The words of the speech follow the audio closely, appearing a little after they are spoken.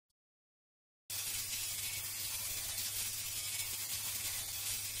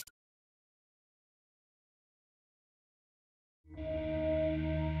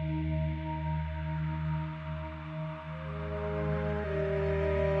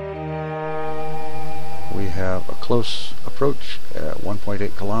We have a close approach at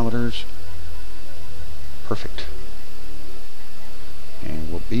 1.8 kilometers. Perfect. And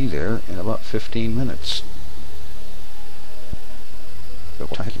we'll be there in about 15 minutes.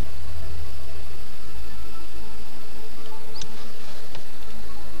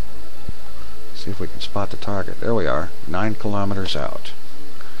 See if we can spot the target. There we are, 9 kilometers out.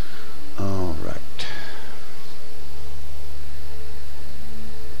 All right.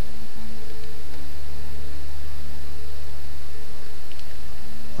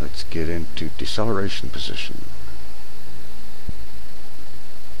 Let's get into deceleration position.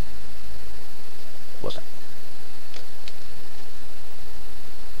 What's that?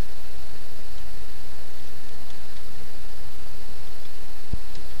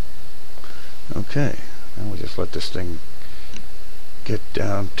 Okay, now we just let this thing get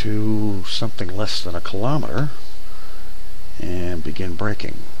down to something less than a kilometer and begin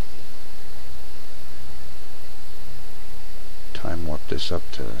braking. Time warp this up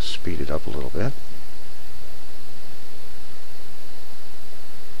to speed it up a little bit.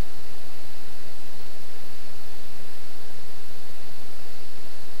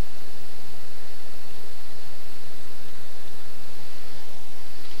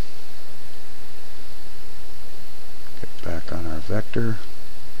 Get back on our vector.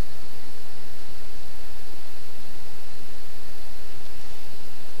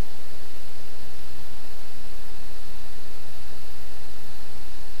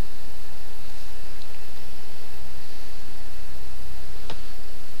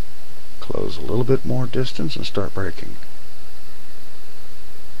 Close a little bit more distance and start braking.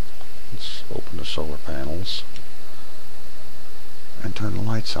 Let's open the solar panels and turn the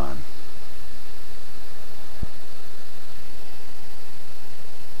lights on.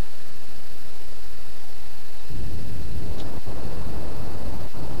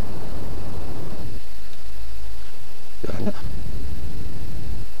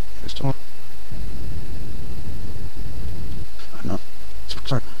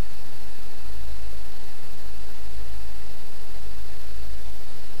 Sorry.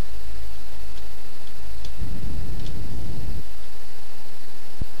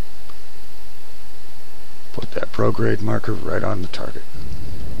 Put that prograde marker right on the target.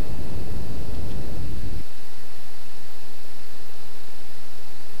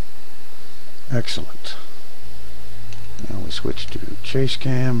 Excellent. Now we switch to chase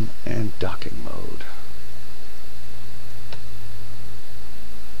cam and docking mode.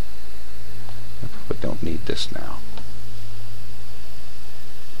 I probably don't need this now.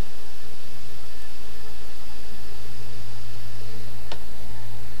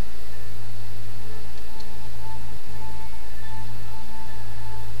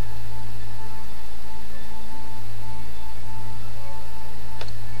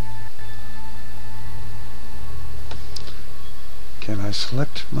 Can I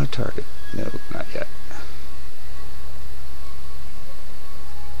select my target? No, not yet.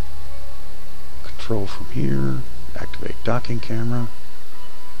 Control from here, activate docking camera,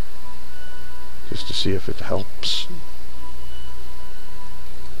 just to see if it helps.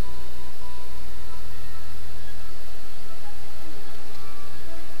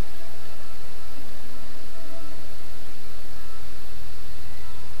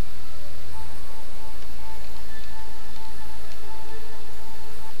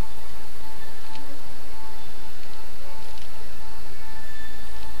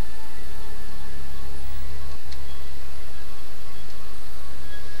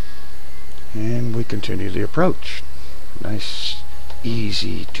 And we continue the approach. Nice,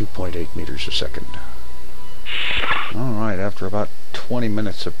 easy 2.8 meters a second. Alright, after about 20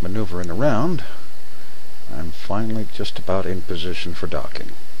 minutes of maneuvering around, I'm finally just about in position for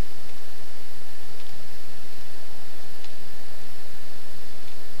docking.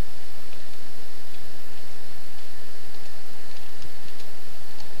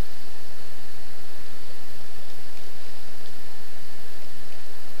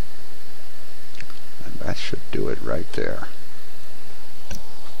 That should do it right there.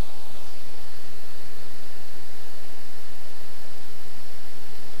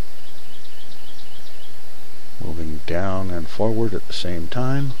 Moving down and forward at the same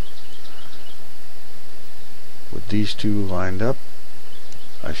time. With these two lined up,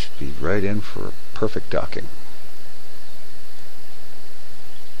 I should be right in for perfect docking.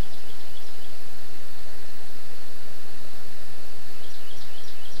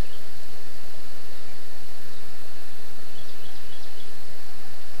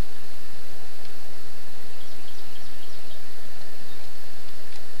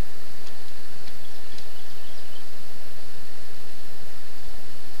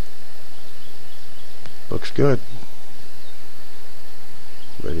 looks good.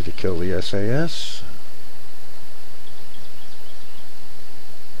 Ready to kill the SAS.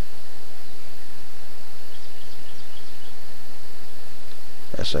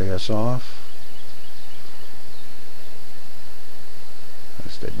 SAS off.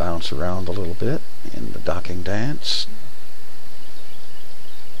 As they bounce around a little bit in the docking dance.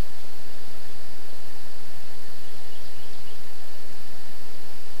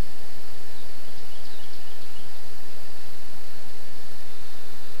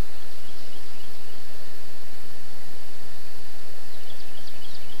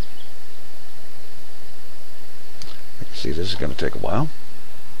 See, this is going to take a while.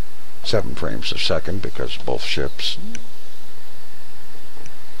 7 frames a second because both ships.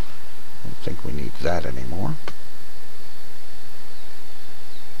 I don't think we need that anymore.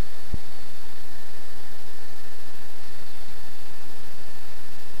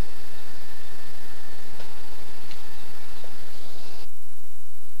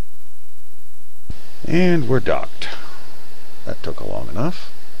 And we're docked. That took long enough.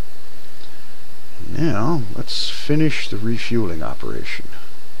 Now, let's finish the refueling operation.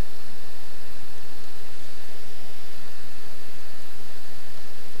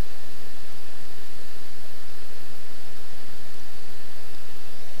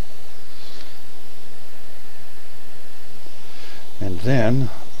 And then,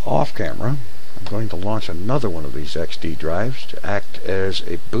 off camera, I'm going to launch another one of these XD drives to act as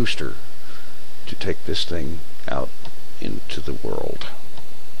a booster to take this thing out into the world.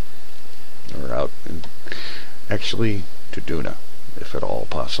 Or out, actually, to Duna, if at all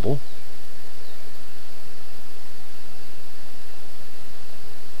possible.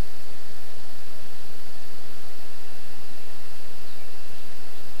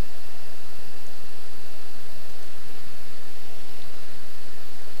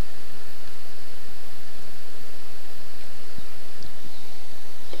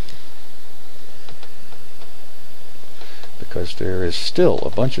 Because there is still a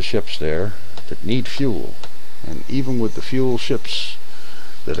bunch of ships there that need fuel, and even with the fuel ships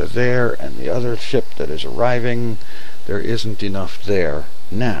that are there and the other ship that is arriving, there isn't enough there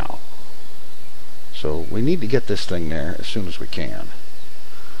now. So we need to get this thing there as soon as we can.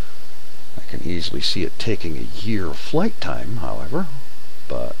 I can easily see it taking a year of flight time, however,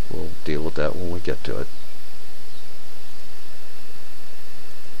 but we'll deal with that when we get to it.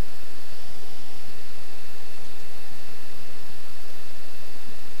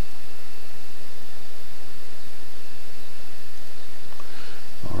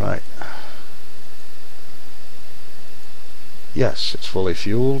 Right. Yes, it's fully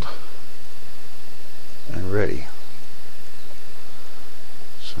fueled and ready.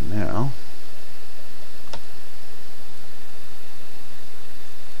 So now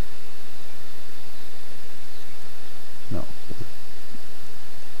no.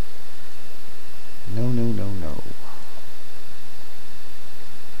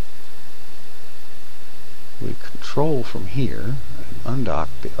 We control from here and undock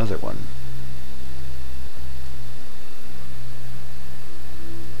the other one.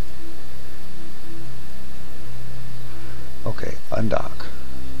 Okay, undock.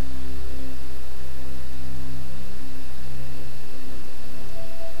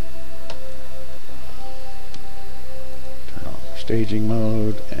 Turn off staging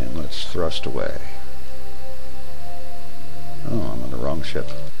mode and let's thrust away. Oh, I'm on the wrong ship.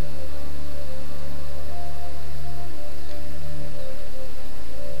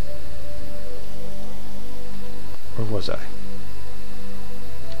 Where was I?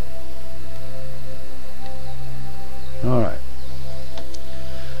 Alright.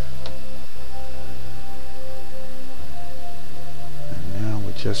 And now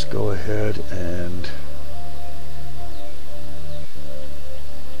we just go ahead and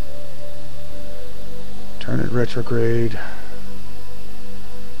turn it retrograde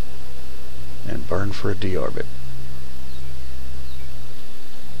and burn for a deorbit.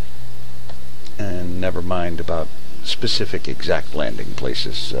 And never mind about specific exact landing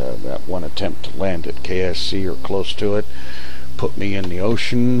places. That one attempt to land at KSC or close to it put me in the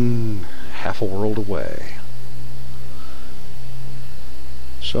ocean half a world away.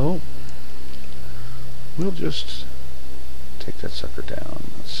 So we'll just take that sucker down.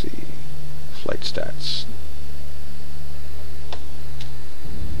 Let's see, flight stats.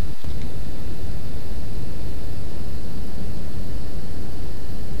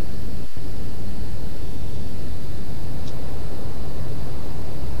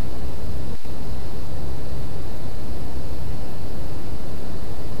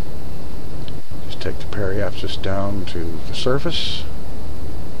 Take the periapsis down to the surface.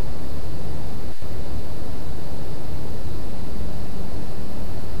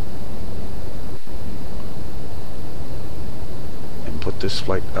 this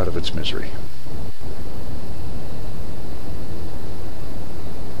flight out of its misery.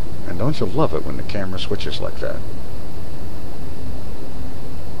 And don't you love it when the camera switches like that?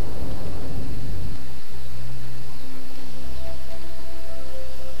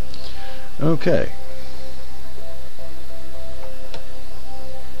 Okay.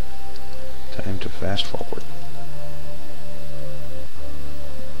 Time to fast forward.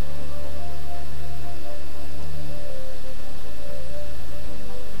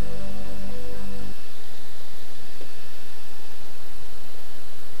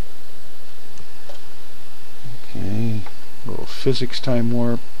 Okay, a little physics time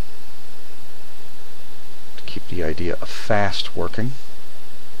warp to keep the idea of fast working.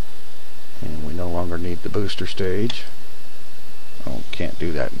 And we no longer need the booster stage. Oh, can't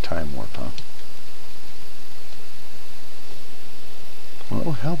do that in time warp, huh? Well, it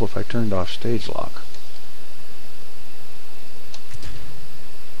would help if I turned off stage lock.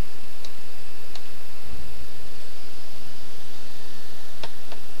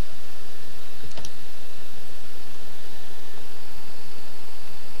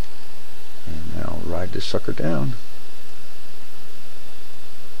 And now ride this sucker down.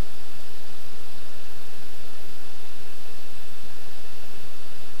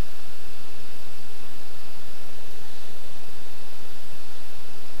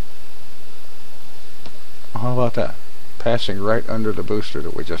 How about that? Passing right under the booster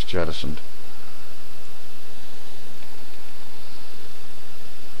that we just jettisoned.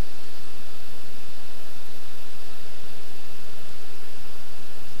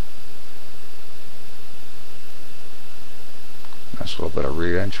 Nice little bit of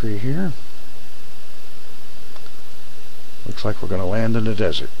re-entry here. Looks like we're going to land in the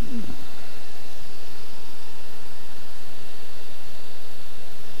desert.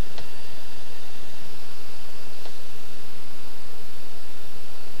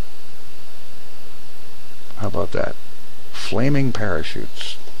 How about that? Flaming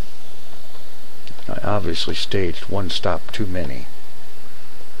parachutes. I obviously staged one stop too many,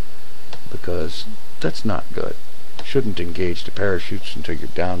 because that's not good. You shouldn't engage the parachutes until you're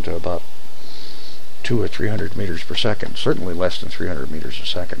down to about 200 or 300 meters per second. Certainly less than 300 meters a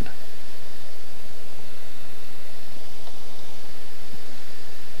second.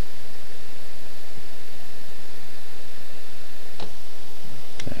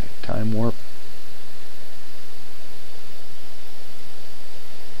 Okay, time warp.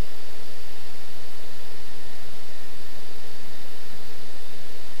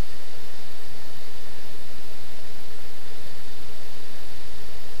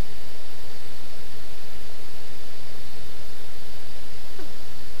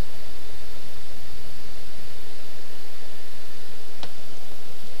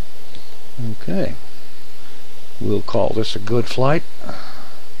 Okay, we'll call this a good flight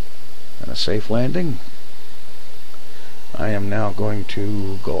and a safe landing. I am now going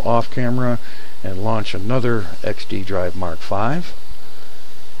to go off camera and launch another XD Drive Mark V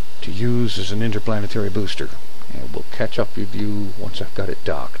to use as an interplanetary booster, and we'll catch up with you once I've got it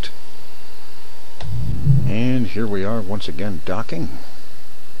docked. And here we are once again docking,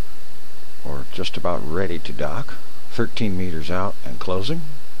 or just about ready to dock, 13 meters out and closing.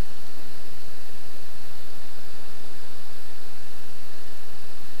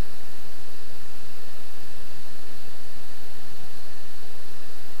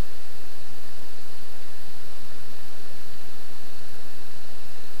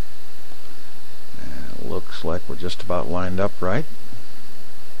 Looks like we're just about lined up right.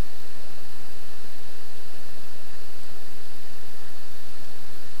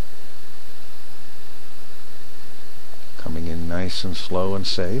 Coming in nice and slow and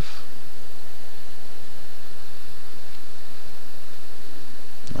safe.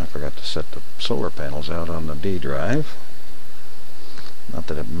 I forgot to set the solar panels out on the D drive. Not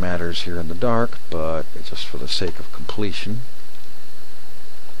that it matters here in the dark, but it's just for the sake of completion.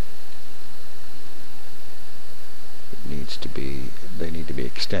 They need to be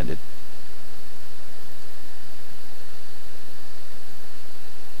extended.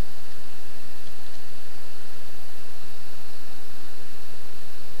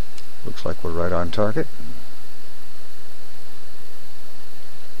 Looks like we're right on target.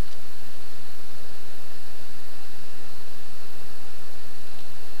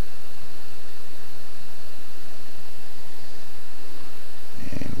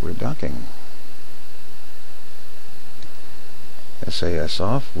 And we're docking. SAS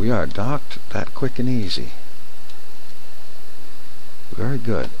off. We are docked that quick and easy. Very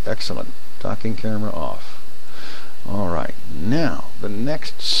good. Excellent. Docking camera off. Alright, now the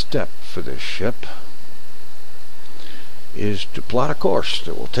next step for this ship is to plot a course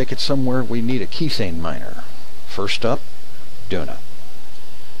that will take it somewhere we need a keythane miner. First up, Duna.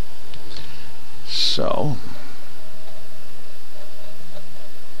 So,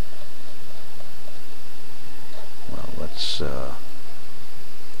 well, let's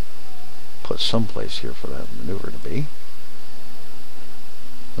put some place here for that maneuver to be.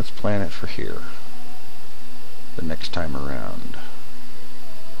 Let's plan it for here the next time around.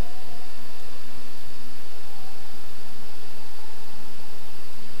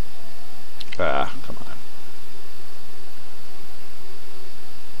 Ah, come on.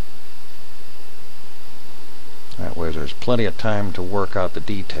 That way there's plenty of time to work out the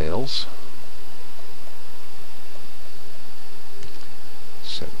details.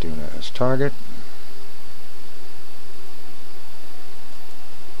 Set Duna as target.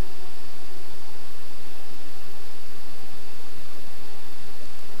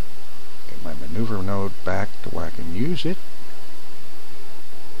 Get my maneuver node back to where I can use it.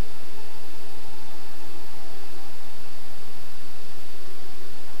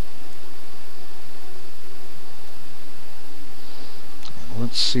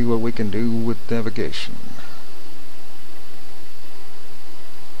 Let's see what we can do with navigation.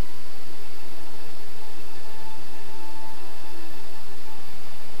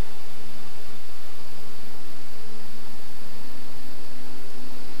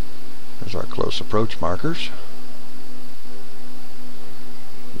 There's our close approach markers.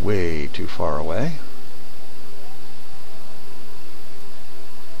 Way too far away.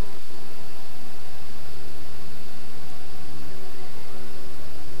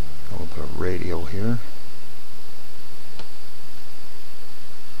 Put a radio here.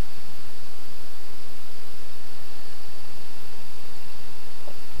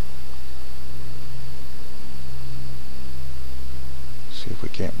 See if we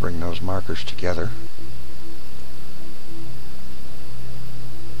can't bring those markers together.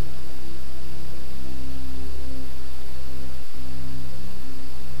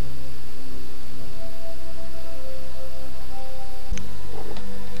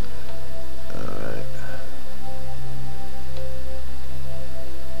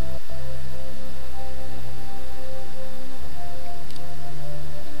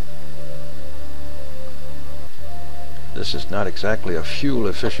 This is not exactly a fuel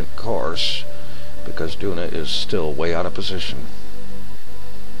efficient course because Duna is still way out of position.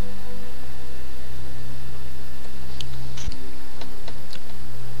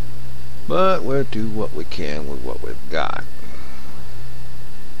 But we'll do what we can with what we've got.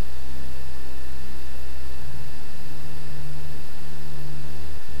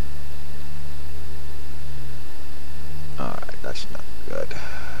 Alright, that's not good.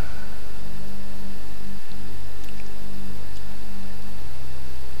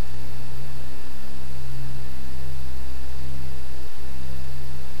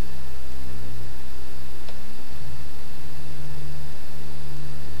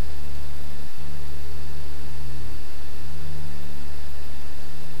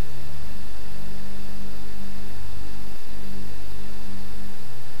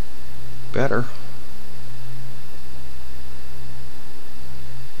 Better.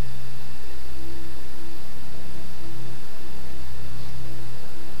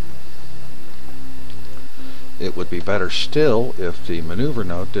 It would be better still if the maneuver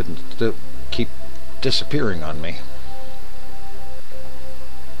node didn't keep disappearing on me.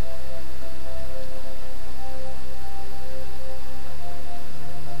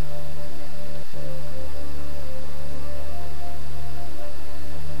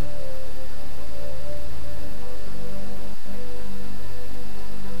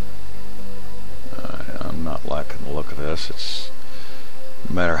 Liking the look of this. It's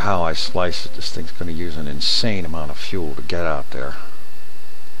no matter how I slice it, this thing's going to use an insane amount of fuel to get out there.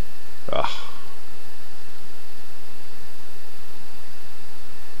 Ugh.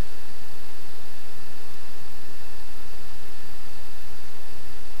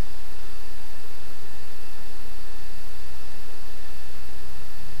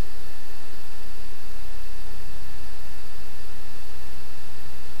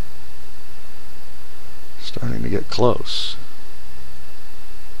 Starting to get close.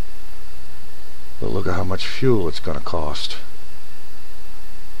 But look at how much fuel it's going to cost.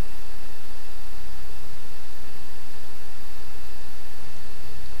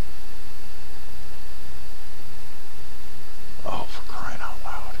 Oh, for crying out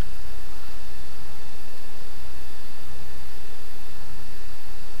loud.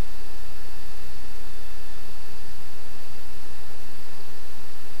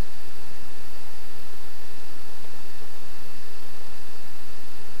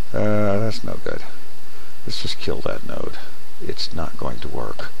 That's no good. Let's just kill that node. It's not going to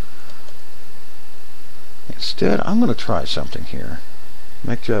work. Instead, I'm going to try something here.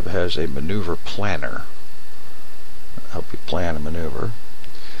 MacLeod has a maneuver planner. I'll help you plan a maneuver.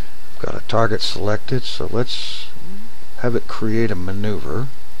 I've got a target selected, so let's have it create a maneuver.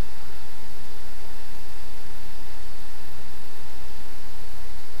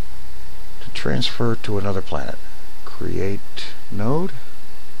 To transfer to another planet. Create node.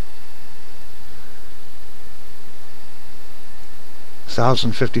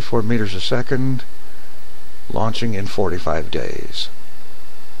 1,054 meters a second, launching in 45 days.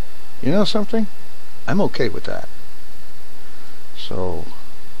 You know something? I'm okay with that. So,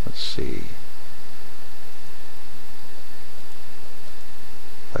 let's see.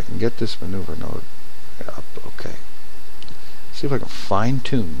 If I can get this maneuver node up, okay. See if I can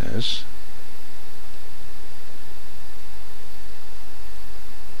fine-tune this.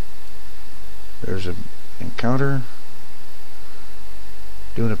 There's an encounter.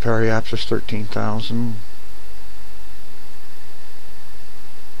 Doing a periapsis 13,000.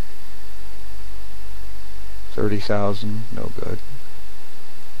 $30,000, no good.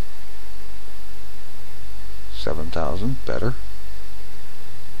 7,000, better.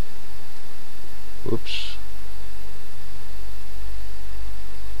 Oops.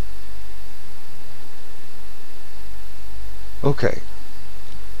 Okay.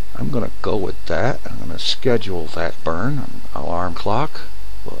 I'm going to go with that. I'm going to schedule that burn. Alarm clock.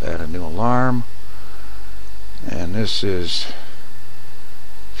 We'll add a new alarm. And this is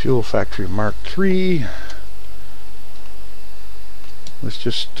Fuel Factory Mark III. Let's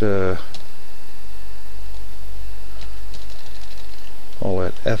just call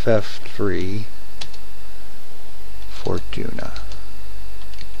it FF3 Fortuna.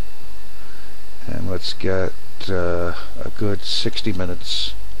 And let's get a good 60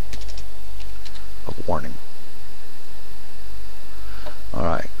 minutes of warning.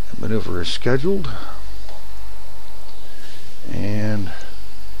 Alright, the maneuver is scheduled, and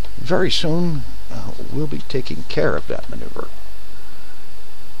very soon we'll be taking care of that maneuver.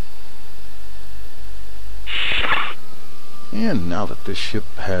 And now that this ship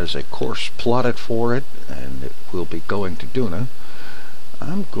has a course plotted for it, and it will be going to Duna,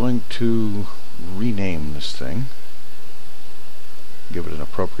 I'm going to rename this thing, give it an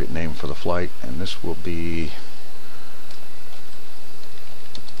appropriate name for the flight, and this will be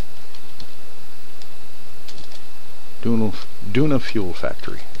Duna Fuel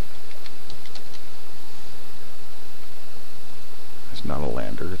Factory. It's not a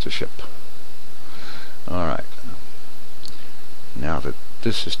lander, it's a ship. Alright. Now that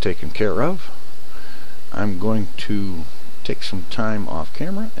this is taken care of, I'm going to take some time off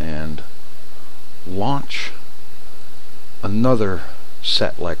camera and launch another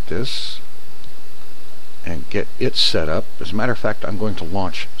set like this and get it set up. As a matter of fact, I'm going to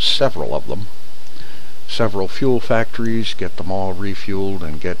launch several of them. Several fuel factories, get them all refueled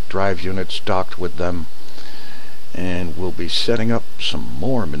and get drive units docked with them, and we'll be setting up some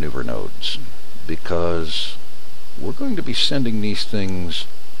more maneuver nodes because we're going to be sending these things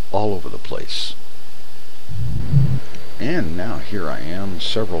all over the place. And now here I am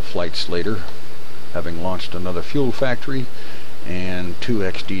several flights later, having launched another fuel factory and 2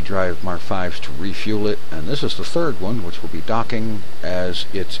 XD Drive Mark V's to refuel it, and this is the third one, which will be docking as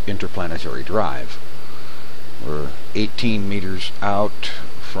its interplanetary drive. We're 18 meters out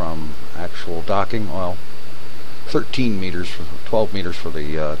from actual docking, well, 13 meters, 12 meters for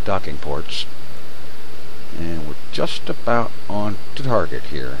the docking ports, and we're just about on to target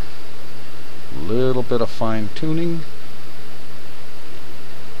here. A little bit of fine tuning.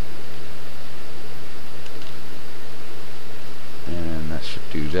 And that should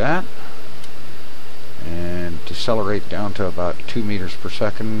do that. And decelerate down to about 2 meters per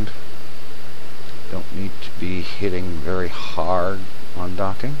second. Don't need to be hitting very hard on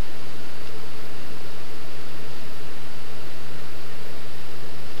docking.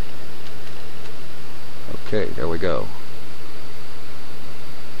 Okay, there we go.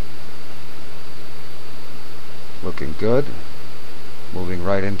 Looking good. Moving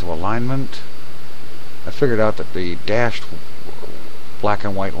right into alignment. I figured out that the dashed black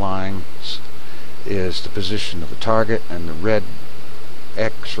and white lines is the position of the target, and the red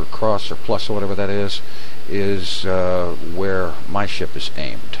X or cross or plus or whatever that is where my ship is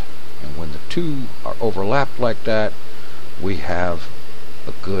aimed. And when the two are overlapped like that, we have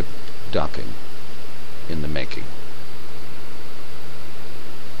a good docking in the making.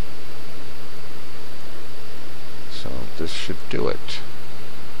 So this should do it.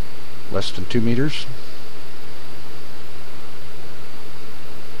 Less than 2 meters.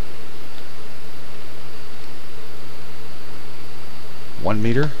 1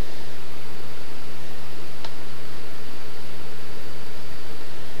 meter.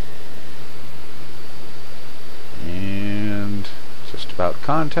 And just about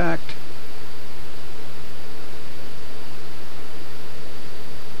contact.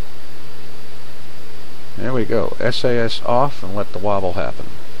 There we go. SAS off and let the wobble happen.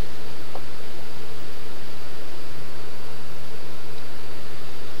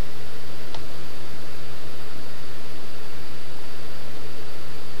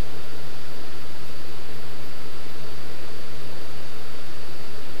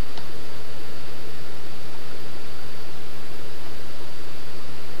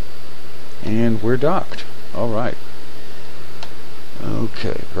 And we're docked. Alright.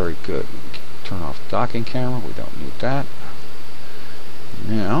 Okay, very good. Turn off the docking camera. We don't need that.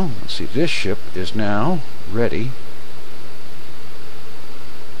 Now, let's see. This ship is now ready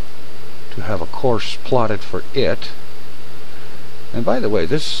to have a course plotted for it. And by the way,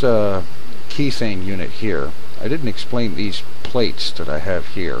 this keythane unit here, I didn't explain these plates that I have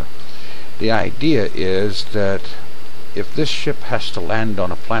here. The idea is that if this ship has to land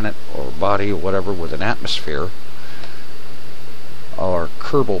on a planet or body or whatever with an atmosphere, our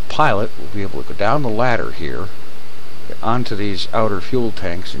Kerbal pilot will be able to go down the ladder here, get onto these outer fuel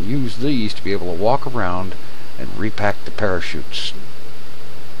tanks, and use these to be able to walk around and repack the parachutes.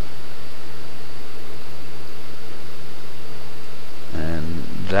 And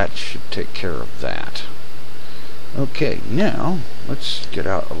that should take care of that. Okay, now let's get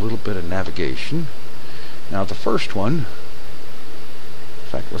out a little bit of navigation. Now the first one, in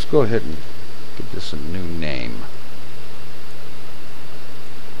fact, let's go ahead and give this a new name.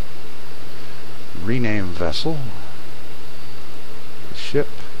 Rename vessel, the ship,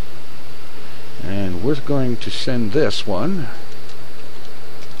 and we're going to send this one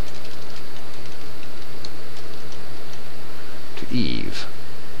to Eve.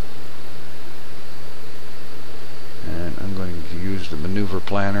 And I'm going to use the maneuver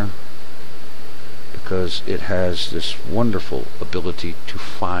planner because it has this wonderful ability to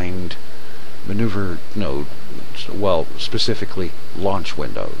find maneuver node, well, specifically launch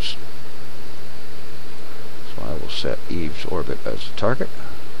windows. So I will set Eve's orbit as the target.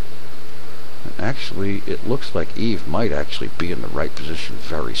 And actually, it looks like Eve might actually be in the right position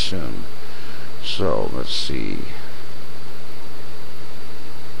very soon. So let's see.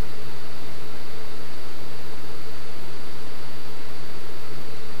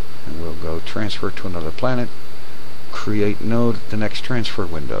 And we'll go transfer to another planet, create node at the next transfer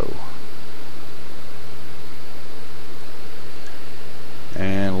window,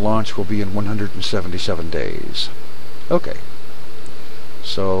 and launch will be in 177 days. Okay,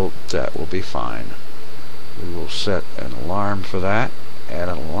 so that will be fine. We will set an alarm for that, add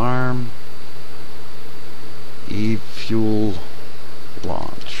an alarm, Eve fuel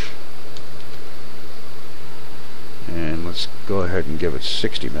launch. And let's go ahead and give it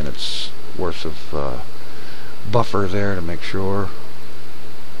 60 minutes worth of buffer there to make sure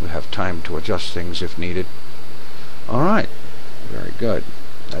we have time to adjust things if needed. Alright, very good.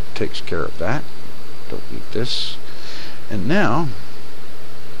 That takes care of that. Don't need this. And now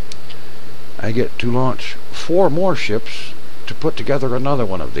I get to launch 4 more ships to put together another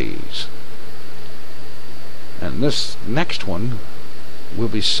one of these. And this next one, we'll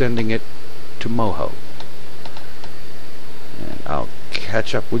be sending it to Moho. And I'll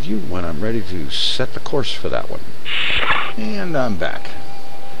catch up with you when I'm ready to set the course for that one. And I'm back.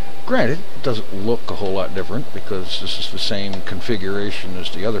 Granted, it doesn't look a whole lot different because this is the same configuration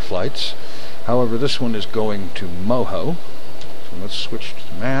as the other flights. However, this one is going to Moho. So let's switch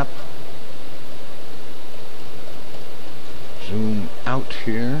to the map. Zoom out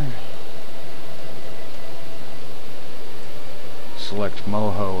here. Select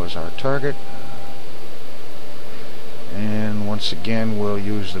Moho as our target. And once again, we'll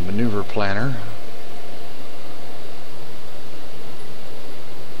use the maneuver planner.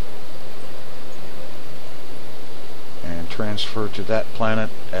 And transfer to that planet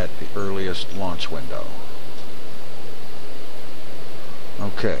at the earliest launch window.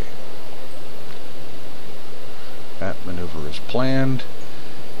 Okay. That maneuver is planned.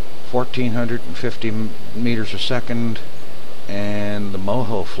 1,450 meters a second. And the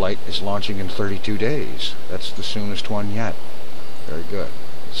Moho flight is launching in 32 days. That's the soonest one yet. Very good.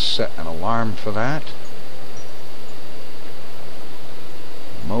 Set an alarm for that.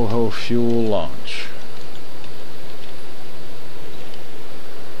 Moho fuel launch.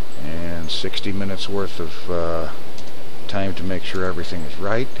 And 60 minutes worth of time to make sure everything is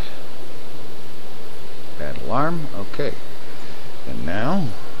right. Add alarm. Okay. And now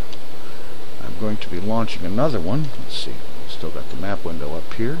I'm going to be launching another one. Let's see. Still got the map window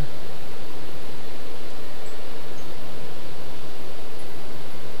up here.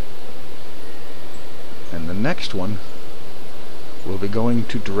 And the next one will be going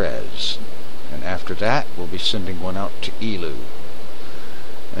to Dres. And after that, we'll be sending one out to Elu.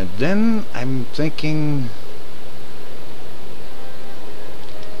 And then I'm thinking,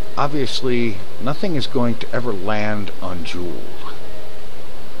 obviously, nothing is going to ever land on Jool.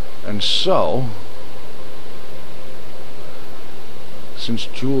 And so, since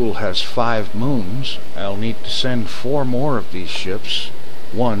Jool has 5 moons, I'll need to send 4 more of these ships,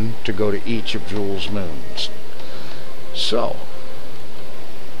 1 to go to each of Jool's moons. So,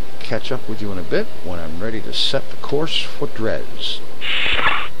 catch up with you in a bit when I'm ready to set the course for Dres.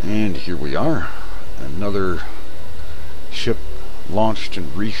 And here we are, another ship launched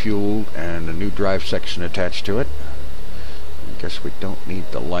and refueled and a new drive section attached to it. I guess we don't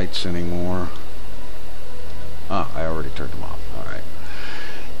need the lights anymore. Ah, I already turned them off. Alright.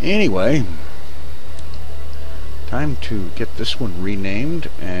 Anyway, time to get this one renamed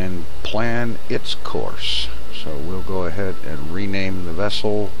and plan its course. So we'll go ahead and rename the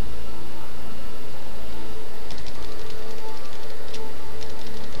vessel.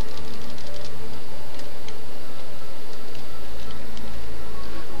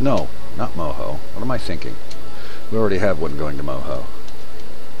 No, not Moho. What am I thinking? We already have one going to Moho.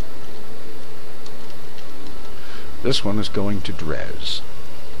 This one is going to Dres.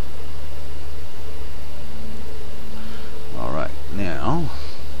 Alright, now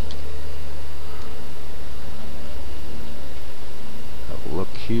have a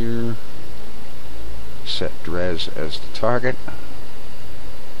look here. Set Dres as the target.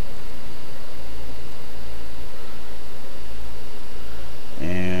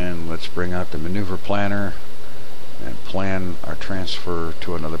 And let's bring out the maneuver planner and plan our transfer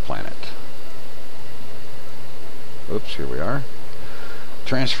to another planet. Oops, here we are.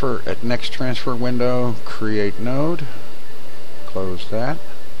 Transfer at next transfer window, create node, close that.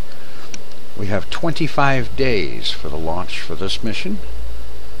 We have 25 days for the launch for this mission.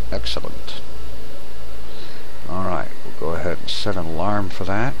 Excellent. Alright, we'll go ahead and set an alarm for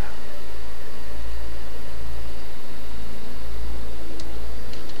that.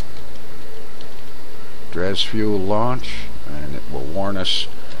 Dres fuel launch, and it will warn us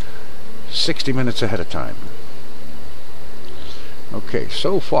 60 minutes ahead of time. Okay,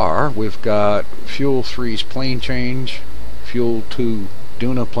 so far we've got Fuel 3's plane change, Fuel 2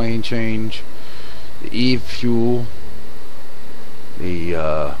 Duna plane change, the Eve fuel,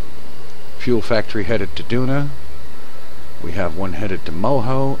 the fuel factory headed to Duna, we have one headed to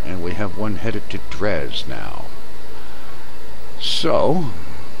Moho, and we have one headed to Dres now. So,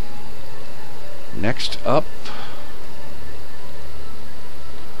 next up,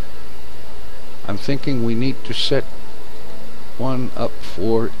 I'm thinking we need to set one up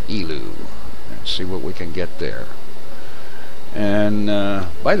for Elu and see what we can get there. And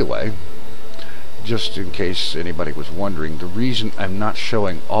by the way, just in case anybody was wondering, the reason I'm not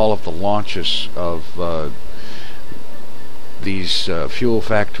showing all of the launches of these fuel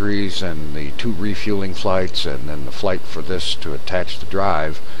factories and the 2 refueling flights and then the flight for this to attach the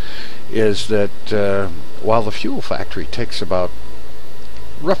drive is that while the fuel factory takes about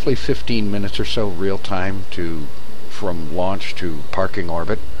roughly 15 minutes or so real time from launch to parking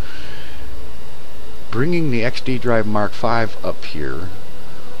orbit, bringing the XD Drive Mark V up here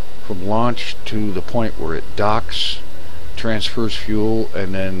from launch to the point where it docks, transfers fuel,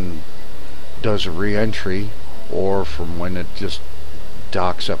 and then does a re-entry, or from when it just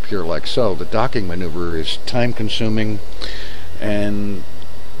docks up here like so, the docking maneuver is time consuming, and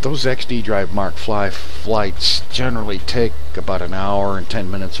those XD Drive Mark V flights generally take about an hour and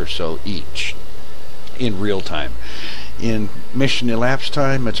 10 minutes or so each in real time. In mission elapsed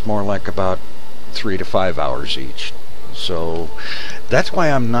time, it's more like about 3 to 5 hours each. So that's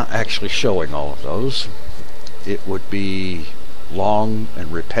why I'm not actually showing all of those. It would be long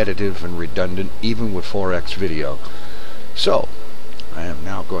and repetitive and redundant even with 4x video. So I am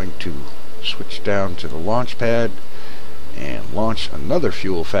now going to switch down to the launch pad and launch another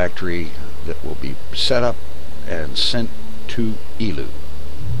fuel factory that will be set up and sent to Elu.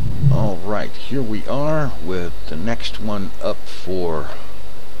 Alright, here we are with the next one up for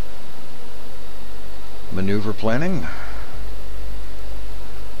maneuver planning.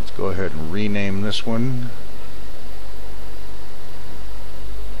 Let's go ahead and rename this one.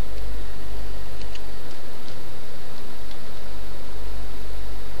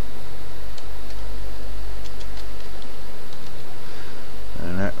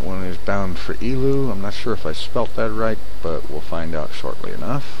 And that one is bound for Elu. I'm not sure if I spelt that right, but we'll find out shortly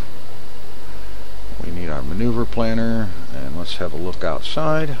enough. We need our maneuver planner, and let's have a look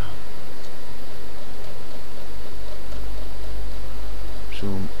outside.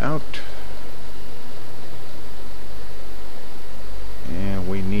 Zoom out. And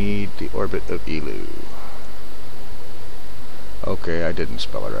we need the orbit of Eeloo. Okay, I didn't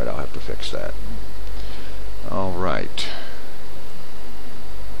spell it right. I'll have to fix that. Alright.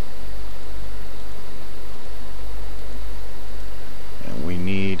 And we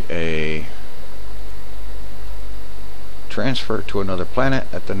need a transfer to another planet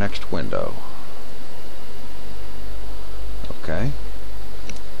at the next window. Okay.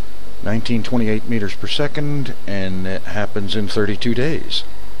 1928 meters per second, and it happens in 32 days.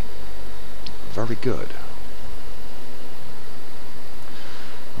 Very good.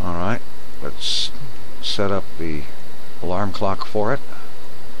 Alright, let's set up the alarm clock for it.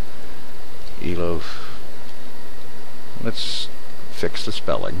 ELO. Let's fix the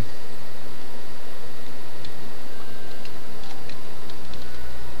spelling.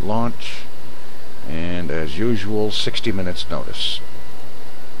 Launch, and as usual, 60 minutes notice.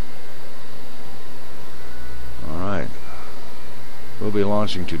 Alright, we'll be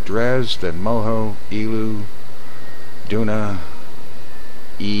launching to Dres, then Moho, Eeloo, Duna,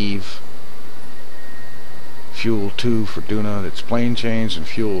 Eve, Fuel 2 for Duna, its plane change, and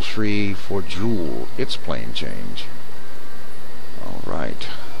Fuel 3 for Jool, its plane change. Alright.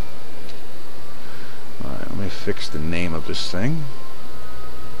 Alright, let me fix the name of this thing.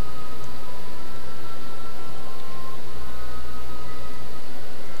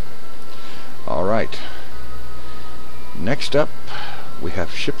 Alright. Next up, we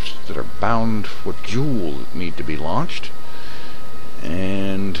have ships that are bound for Jool that need to be launched.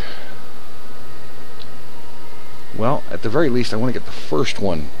 And, well, at the very least, I want to get the first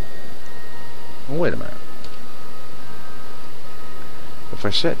one. Oh, wait a minute. If I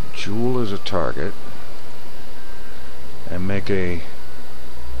set Jool as a target and make a,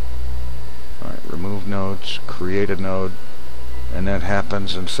 alright, remove nodes, create a node, and that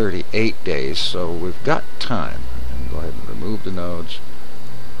happens in 38 days, so we've got time. And go ahead and remove the nodes,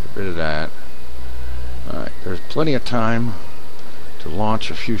 get rid of that. Alright, there's plenty of time to launch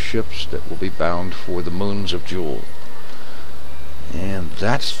a few ships that will be bound for the moons of Jool. And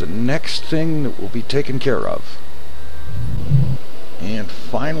that's the next thing that will be taken care of. And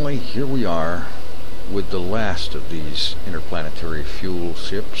finally, here we are with the last of these interplanetary fuel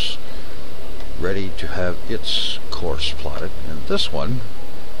ships, ready to have its course plotted. And this one,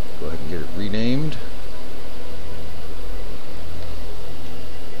 go ahead and get it renamed.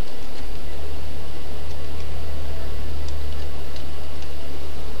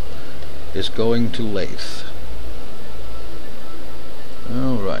 Is going to Lathe.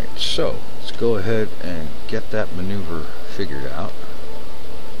 Alright, so let's go ahead and get that maneuver figured out.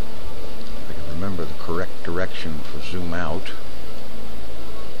 If I can remember the correct direction for zoom out.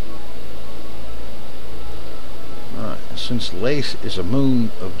 Alright, since Lathe is a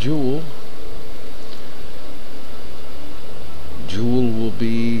moon of Jool, Jool will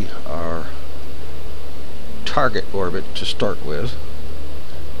be our target orbit to start with.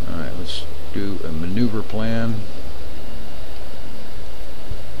 Alright, let's do a maneuver plan.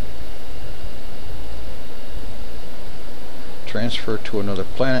 Transfer to another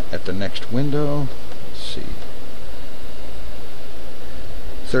planet at the next window. Let's see.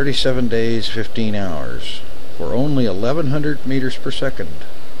 37 days, 15 hours for only 1100 meters per second.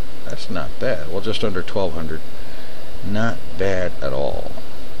 That's not bad. Well, just under 1200. Not bad at all.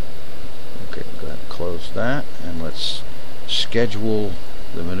 Okay, go ahead and close that, and let's schedule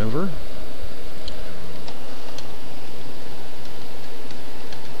the maneuver.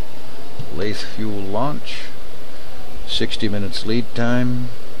 Lathe fuel launch. 60 minutes lead time.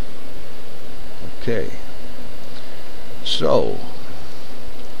 Okay. So,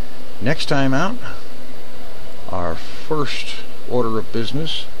 next time out, our first order of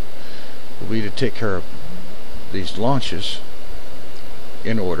business will be to take care of these launches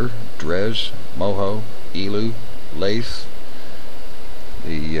in order. Dres, Moho, Eeloo, Lathe,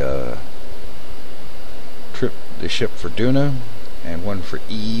 the ship for Duna, and one for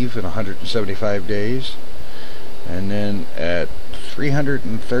Eve in 175 days. And then at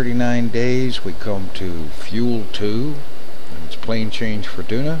 339 days we come to Fuel 2, and it's plane change for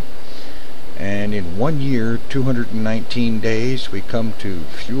Duna. And in 1 year, 219 days, we come to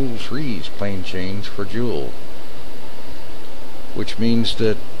Fuel 3's plane change for Jool. Which means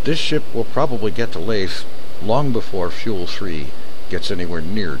that this ship will probably get to Lathe long before Fuel 3 gets anywhere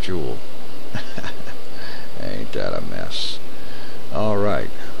near Jool. Ain't that a mess?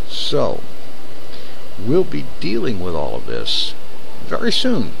 Alright, so we'll be dealing with all of this very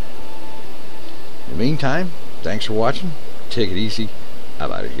soon In the meantime, thanks for watching. Take it easy.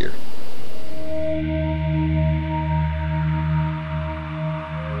 I'm out of here.